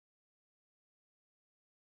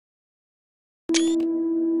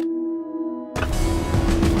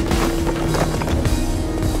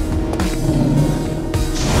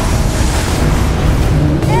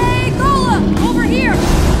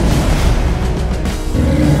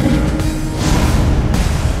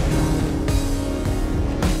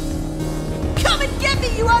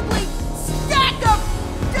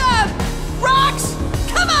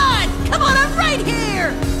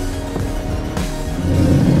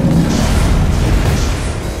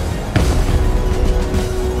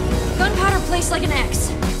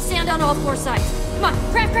down all 4 sides. Come on,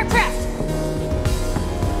 craft, craft, craft!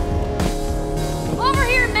 Over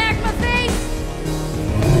here, magma face!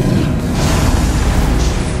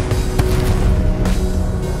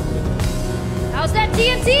 How's that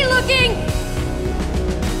TNT looking?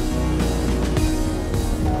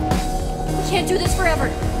 We can't do this forever.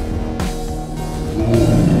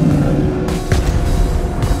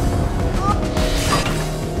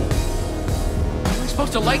 I'm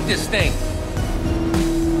supposed to like this thing.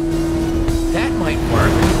 That might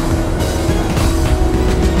work.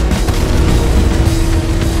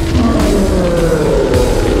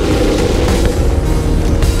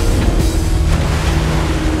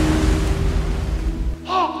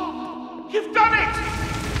 Oh, you've done it!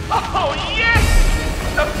 Oh, yes!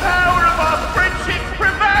 The power of our friendship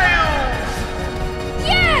prevails!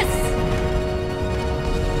 Yes!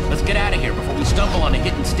 Let's get out of here before we stumble on a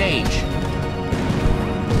hidden stage.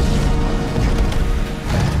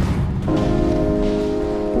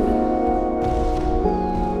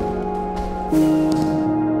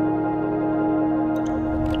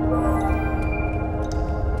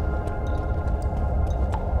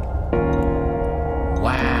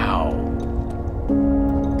 Wow.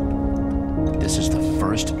 This is the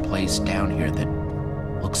first place down here that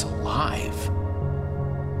looks alive.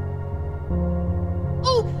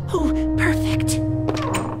 Oh, perfect.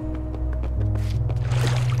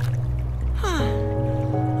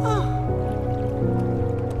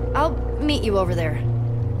 I'll meet you over there.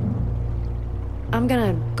 I'm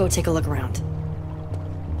gonna go take a look around.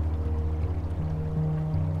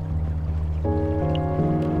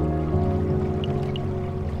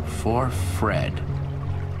 For Fred.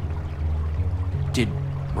 Did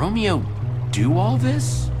Romeo do all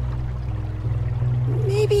this?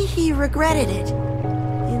 Maybe he regretted it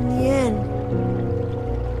in the end.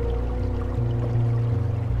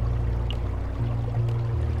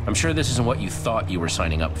 I'm sure this isn't what you thought you were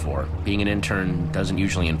signing up for. Being an intern doesn't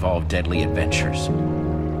usually involve deadly adventures.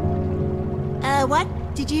 What?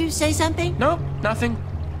 Did you say something? No, nothing.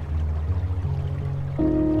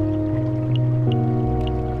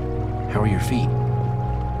 How are your feet?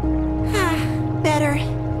 Better.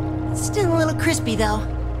 Still a little crispy, though.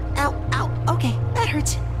 Ow, ow. Okay, that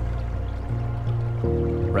hurts.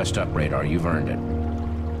 Rest up, Radar. You've earned it.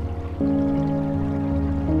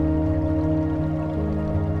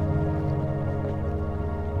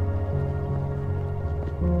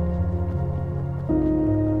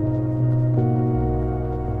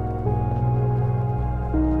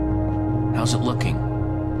 How's it looking?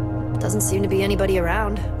 Doesn't seem to be anybody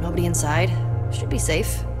around. Nobody inside. Should be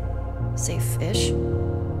safe. Safe-ish.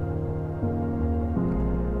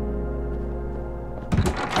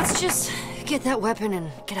 Let's just get that weapon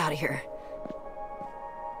and get out of here.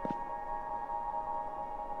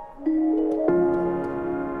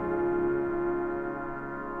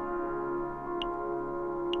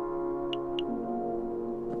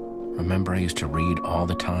 Remember I used to read all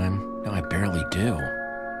the time? Now I barely do.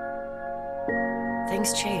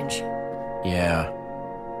 Things change. Yeah.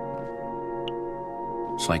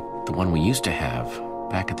 It's like the one we used to have,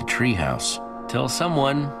 back at the treehouse. Till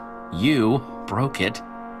someone, you, broke it.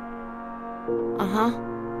 Uh-huh.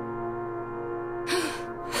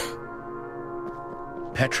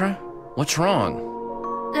 Petra? What's wrong?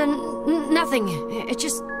 Nothing. It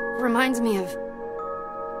just reminds me of...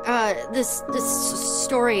 this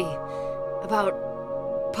story about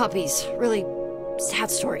puppies. Really sad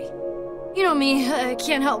story. You know me, I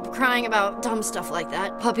can't help crying about dumb stuff like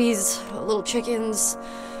that. Puppies, little chickens.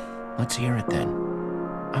 Let's hear it then.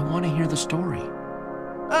 I want to hear the story.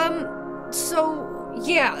 So,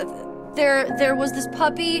 yeah, there was this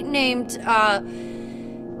puppy named,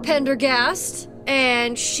 Pendergast,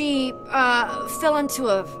 and she, fell into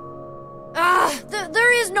a...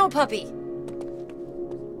 there is no puppy!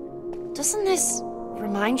 Doesn't this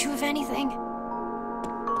remind you of anything?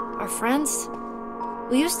 Our friends?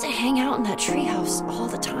 We used to hang out in that treehouse all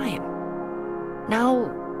the time.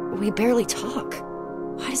 Now, we barely talk.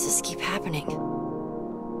 Why does this keep happening?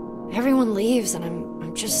 Everyone leaves and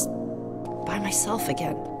I'm just by myself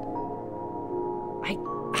again. I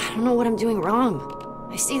don't know what I'm doing wrong.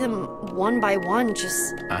 I see them one by one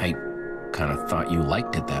just... I kind of thought you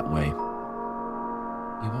liked it that way.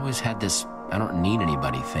 You've always had this I don't need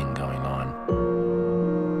anybody thing going on.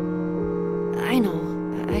 I know.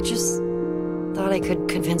 I just thought I could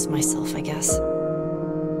convince myself, I guess.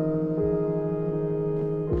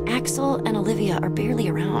 Axel and Olivia are barely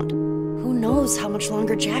around. Who knows how much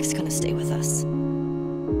longer Jack's gonna stay with us?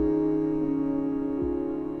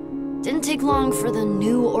 Didn't take long for the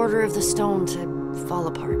new Order of the Stone to fall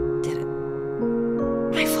apart, did it?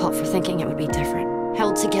 My fault for thinking it would be different.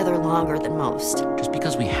 held together longer than most. Just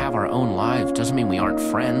because we have our own lives doesn't mean we aren't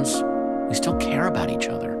friends. We still care about each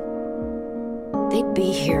other. They'd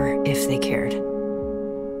be here if they cared.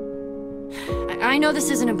 I know this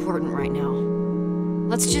isn't important right now.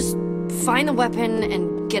 Let's just find the weapon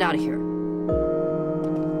and get out of here.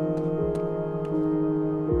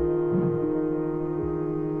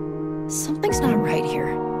 Something's not right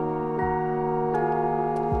here.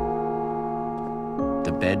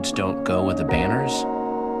 The beds don't go with the banners?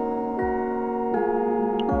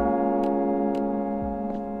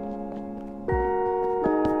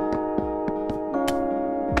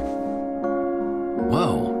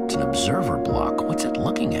 Whoa, it's an observer block. What's it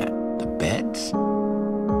looking at? The beds?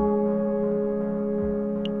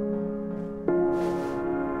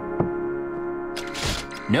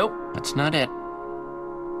 Nope, that's not it.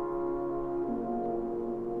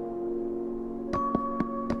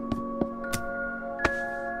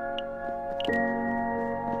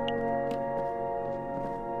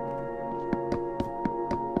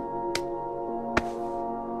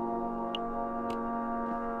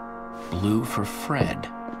 Blue for Fred.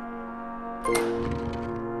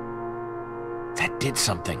 That did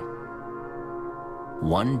something.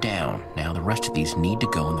 One down. Now the rest of these need to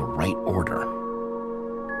go in the right order.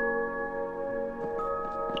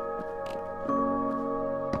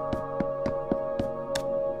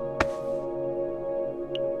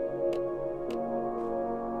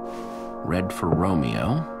 Red for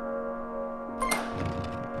Romeo.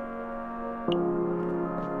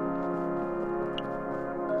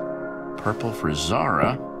 Purple for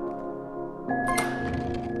Zara.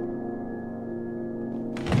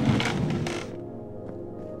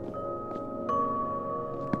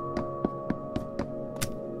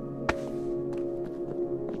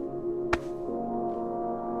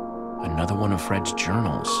 Another one of Fred's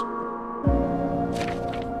journals.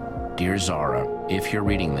 Dear Zara, if you're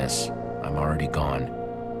reading this, I'm already gone.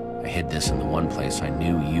 I hid this in the one place I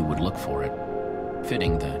knew you would look for it.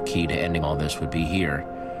 Fitting the key to ending all this would be here,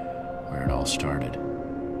 where it all started.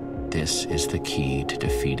 This is the key to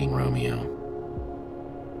defeating Romeo.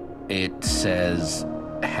 It says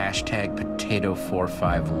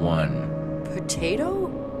 #Potato451.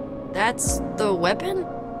 Potato? That's the weapon?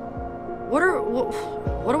 What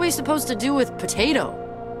are we supposed to do with potato?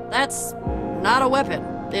 That's not a weapon.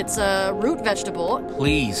 It's a root vegetable.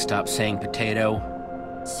 Please stop saying potato.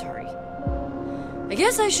 Sorry. I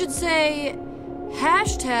guess I should say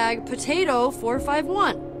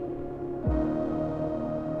 #Potato451.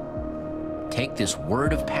 Take this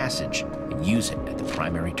word of passage and use it at the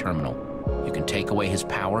primary terminal. You can take away his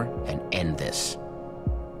power and end this.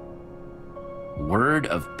 Word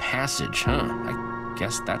of passage, huh? I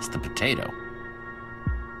guess that's the potato.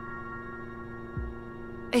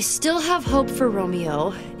 I still have hope for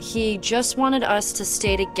Romeo. He just wanted us to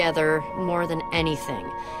stay together more than anything.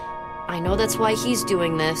 I know that's why he's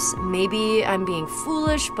doing this. Maybe I'm being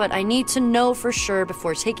foolish, but I need to know for sure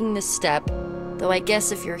before taking this step. Though I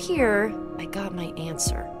guess if you're here, I got my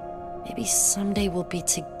answer. Maybe someday we'll be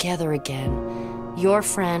together again. Your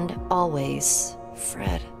friend, always,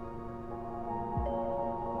 Fred.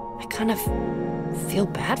 I kind of feel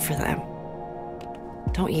bad for them.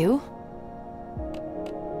 Don't you?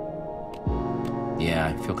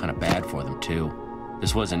 Yeah, I feel kind of bad for them, too.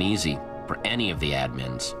 This wasn't easy for any of the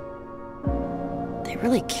admins. They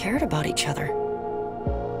really cared about each other.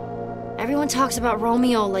 Everyone talks about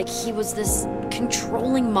Romeo like he was this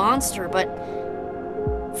controlling monster, but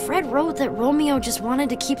Fred wrote that Romeo just wanted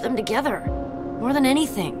to keep them together, more than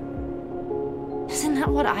anything. Isn't that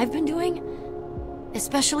what I've been doing?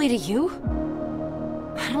 Especially to you?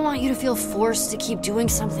 I don't want you to feel forced to keep doing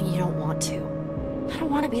something you don't want to. I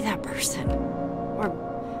don't want to be that person.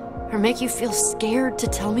 Or make you feel scared to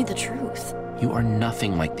tell me the truth. You are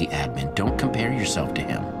nothing like the admin. Don't compare yourself to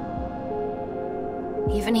him.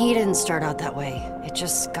 Even he didn't start out that way. It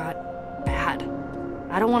just got bad.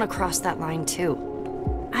 I don't want to cross that line, too.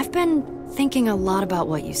 I've been thinking a lot about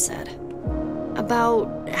what you said.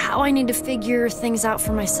 About how I need to figure things out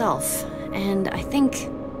for myself. And I think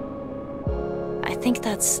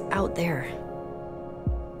that's out there.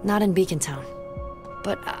 Not in Beacon Town.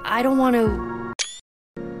 But I don't want to...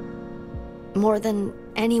 More than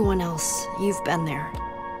anyone else, you've been there.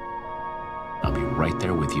 I'll be right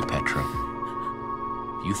there with you, Petra.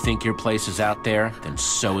 If you think your place is out there, then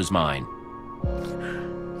so is mine.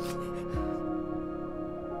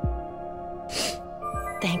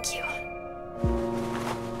 Thank you.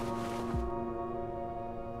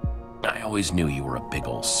 I always knew you were a big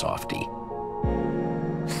old softy.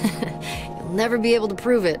 You'll never be able to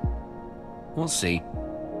prove it. We'll see.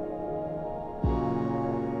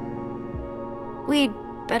 We'd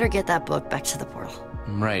better get that book back to the portal.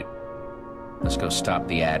 Right. Let's go stop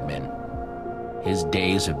the admin. His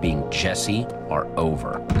days of being Jesse are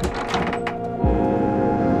over.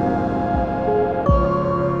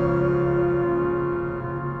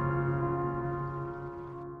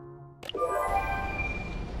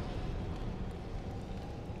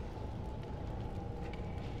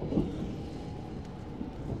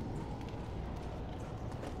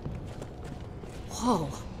 Whoa.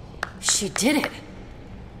 She did it.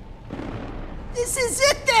 This is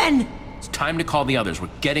it then! It's time to call the others. We're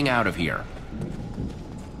getting out of here.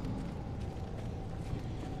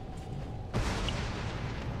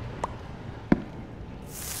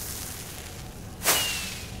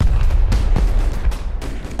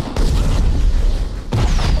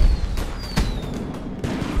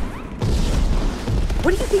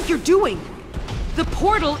 What do you think you're doing? The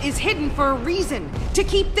portal is hidden for a reason, to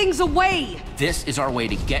keep things away. This is our way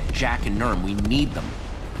to get Jack and Nurm. We need them.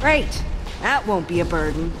 Great. That won't be a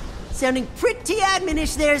burden. Sounding pretty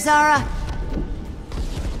admonish there, Zara.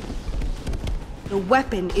 The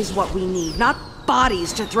weapon is what we need, not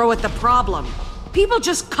bodies to throw at the problem. People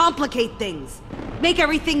just complicate things. Make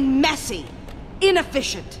everything messy.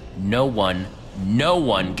 Inefficient. No one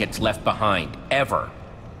gets left behind, ever.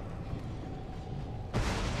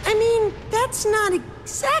 I mean, that's not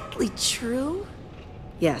exactly true.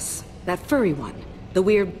 Yes, that furry one. The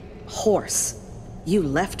weird horse. You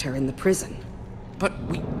left her in the prison. But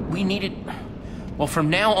we needed... Well,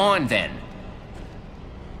 from now on, then.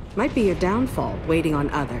 Might be your downfall, waiting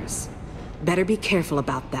on others. Better be careful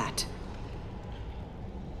about that.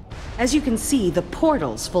 As you can see, the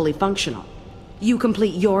portal's fully functional. You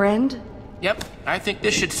complete your end? Yep, I think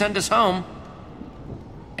this should send us home.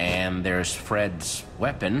 And there's Fred's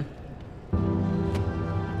weapon.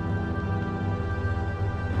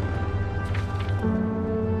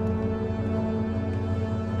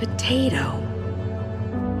 Potato.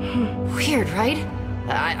 Weird, right?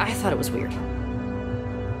 I thought it was weird.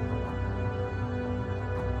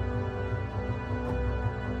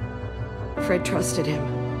 Fred trusted him.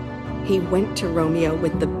 He went to Romeo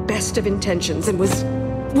with the best of intentions and was...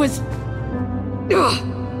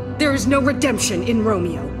 Ugh! There is no redemption in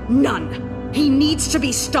Romeo. None. He needs to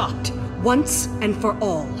be stopped. Once and for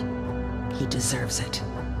all. He deserves it.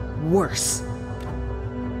 Worse.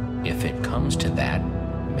 If it comes to that,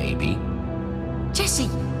 maybe. Jesse,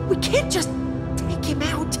 we can't just take him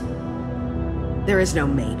out. There is no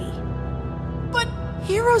maybe. But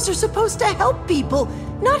heroes are supposed to help people,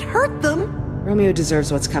 not hurt them. Romeo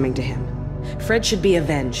deserves what's coming to him. Fred should be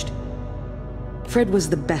avenged. Fred was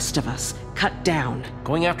the best of us, cut down.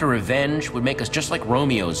 Going after revenge would make us just like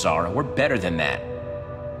Romeo, Zara. We're better than that.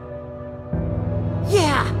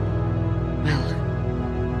 Yeah. Well,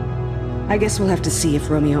 I guess we'll have to see if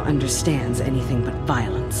Romeo understands anything but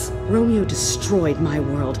violence. Romeo destroyed my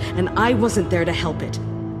world, and I wasn't there to help it.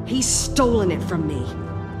 He's stolen it from me.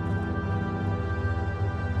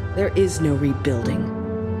 There is no rebuilding.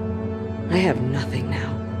 I have nothing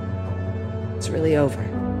now. It's really over.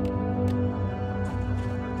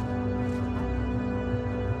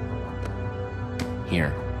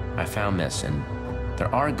 Here, I found this, and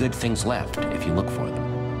there are good things left if you look for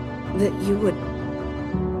them. That you would...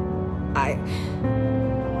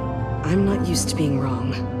 I'm not used to being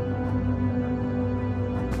wrong.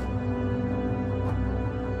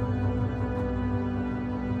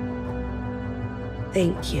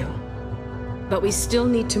 Thank you. But we still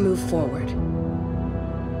need to move forward.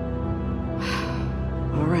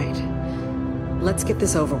 All right. Let's get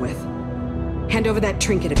this over with. Hand over that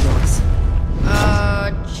trinket of yours.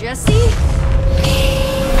 Jesse?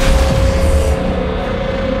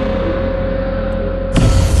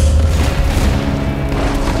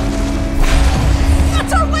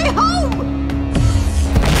 That's our way home!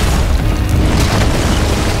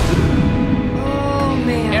 Oh,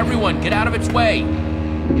 man. Everyone, get out of its way!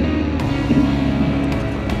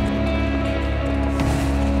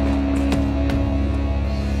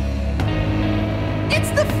 It's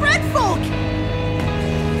the Fred folk!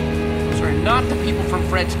 Those are not the people from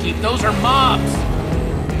Fred's Keep. Those are mobs!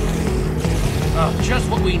 Oh, just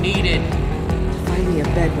what we needed. Find me a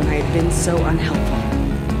bed when I had been so unhelpful.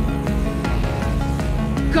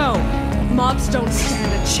 Go! Mobs don't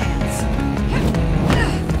stand a chance.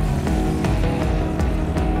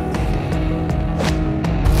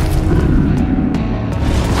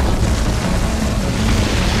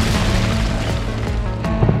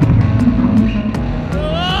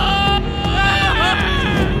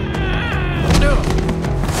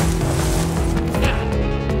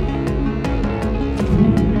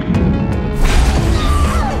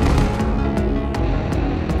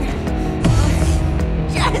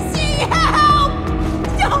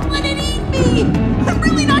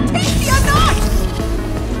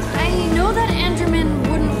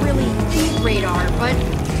 but...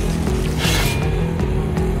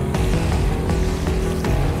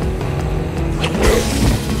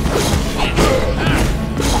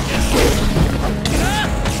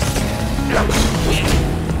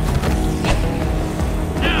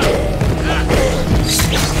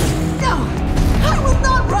 No! I will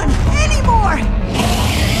not run anymore!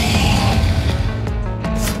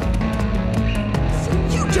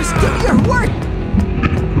 You just do your work!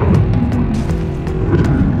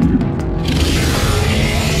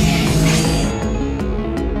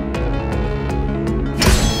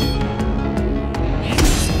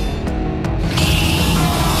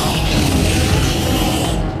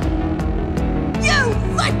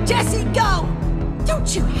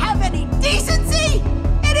 Don't you have any decency?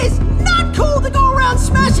 It is not cool to go around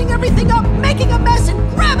smashing everything up, making a mess, and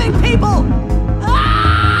grabbing people!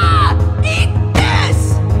 Ah! Eat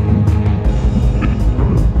this!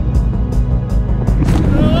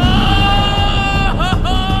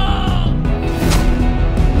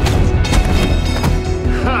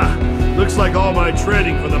 Ha! Looks like all my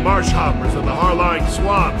training for the marsh hoppers and the Harline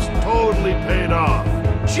swamps totally paid off.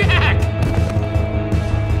 Jack!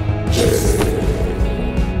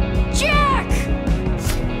 Jack!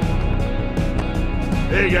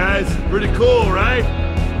 Hey guys, pretty cool, right?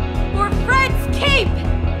 For Fred's keep!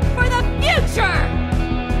 For the future!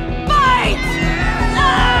 Fight!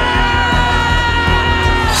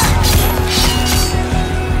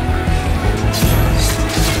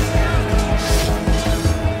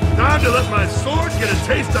 Time to let my sword get a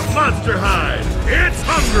taste of Monster Hide. It's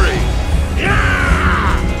hungry!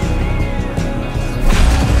 Yeah!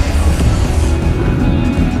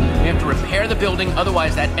 We have to repair the building,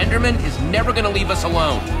 otherwise that Enderman is never gonna leave us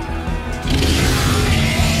alone.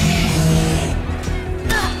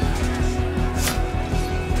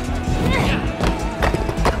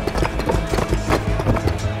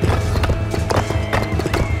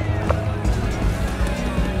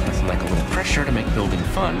 Nothing like a little pressure to make building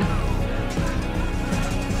fun.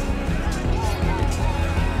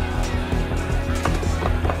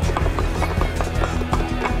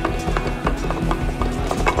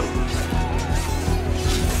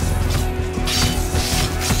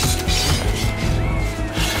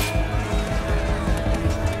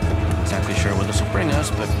 Sure where this will bring us,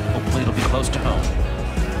 but hopefully it'll be close to home.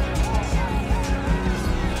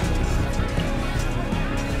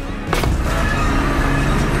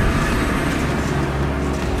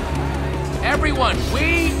 Everyone,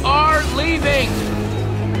 we are leaving!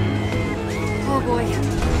 Oh boy.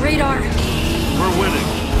 Radar. We're winning,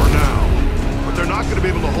 for now. But they're not going to be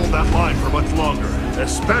able to hold that line for much longer.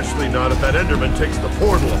 Especially not if that Enderman takes the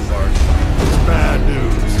portal apart. It's bad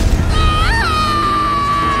news.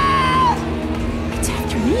 It's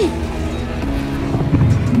after me.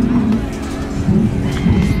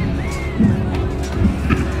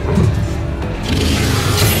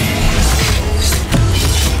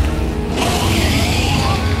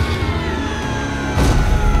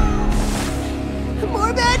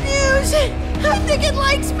 More bad news! I think it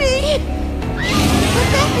likes me! But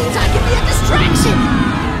that means I can be a distraction!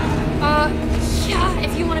 Yeah,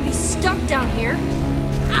 if you want to be stuck down here.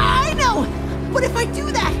 I know! But if I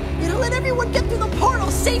do that, it'll let everyone get through the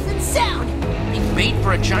portal safe and sound! Like bait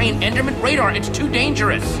for a giant Enderman? Radar, it's too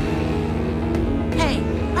dangerous! Hey,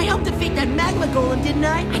 I helped defeat that magma golem, didn't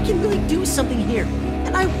I? I can really do something here.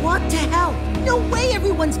 And I want to help. No way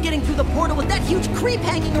everyone's getting through the portal with that huge creep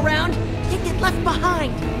hanging around. They'd get left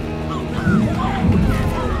behind.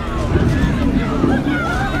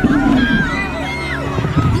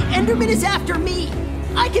 The Enderman is after me.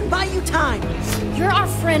 I can buy you time. You're our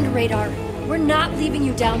friend, Radar. We're not leaving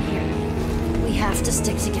you down here. We have to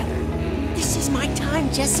stick together. This is my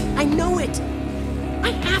time, Jesse. I know it.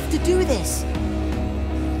 I have to do this.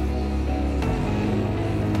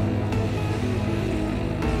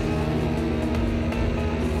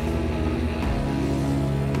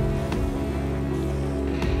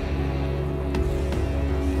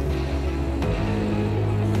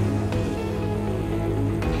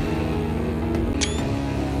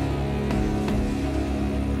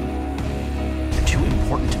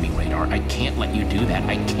 To me, Radar. I can't let you do that.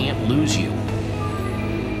 I can't lose you.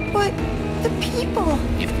 But the people...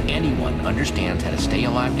 If anyone understands how to stay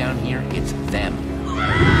alive down here, it's them.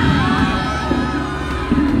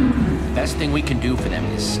 Best thing we can do for them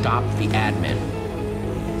is stop the admin.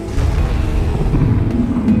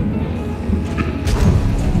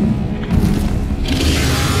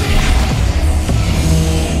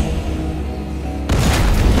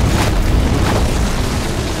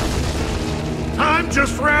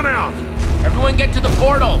 Just ran out! Everyone get to the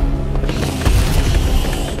portal!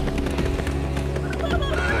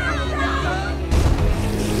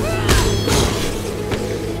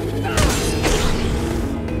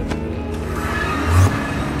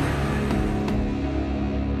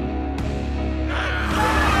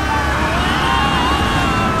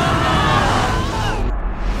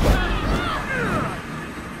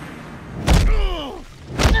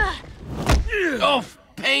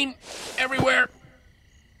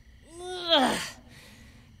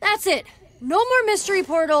 No more mystery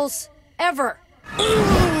portals. Ever.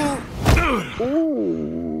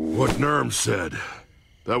 What Nurm said.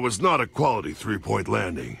 That was not a quality three-point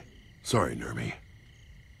landing. Sorry, Nurmy.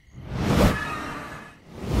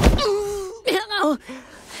 Hello.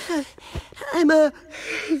 I'm, give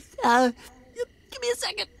me a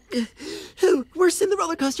second. Worse than the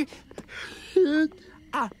roller coaster.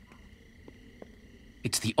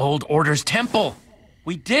 It's the Old Order's temple!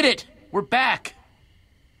 We did it! We're back!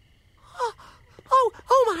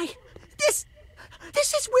 Oh my!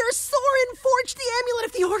 This is where Soren forged the amulet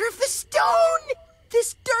of the Order of the Stone!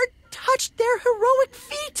 This dirt touched their heroic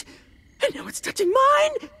feet! And now it's touching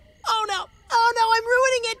mine! Oh no, I'm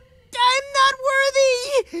ruining it! I'm not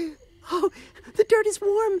worthy! Oh, the dirt is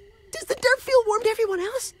warm. Does the dirt feel warm to everyone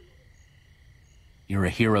else? You're a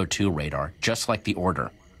hero too, Radar, just like the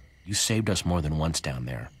Order. You saved us more than once down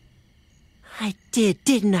there. I did,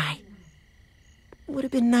 didn't I? It would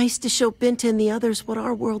have been nice to show Binta and the others what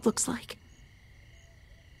our world looks like.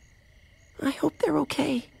 I hope they're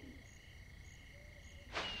okay.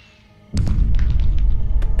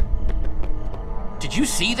 Did you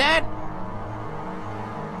see that?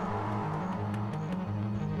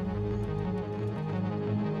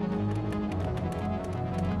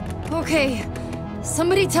 Okay,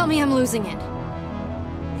 somebody tell me I'm losing it.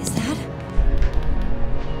 Is that?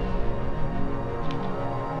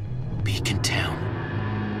 Beacon Town.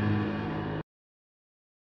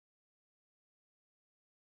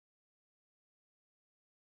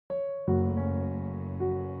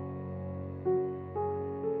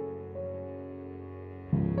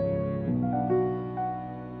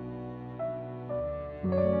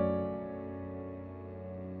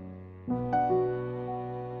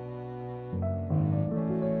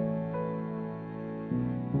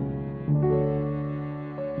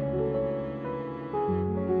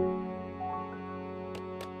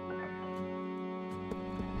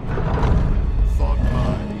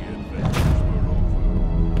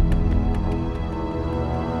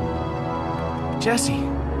 Jesse,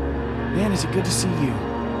 man, is it good to see you.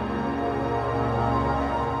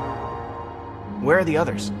 Where are the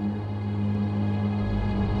others?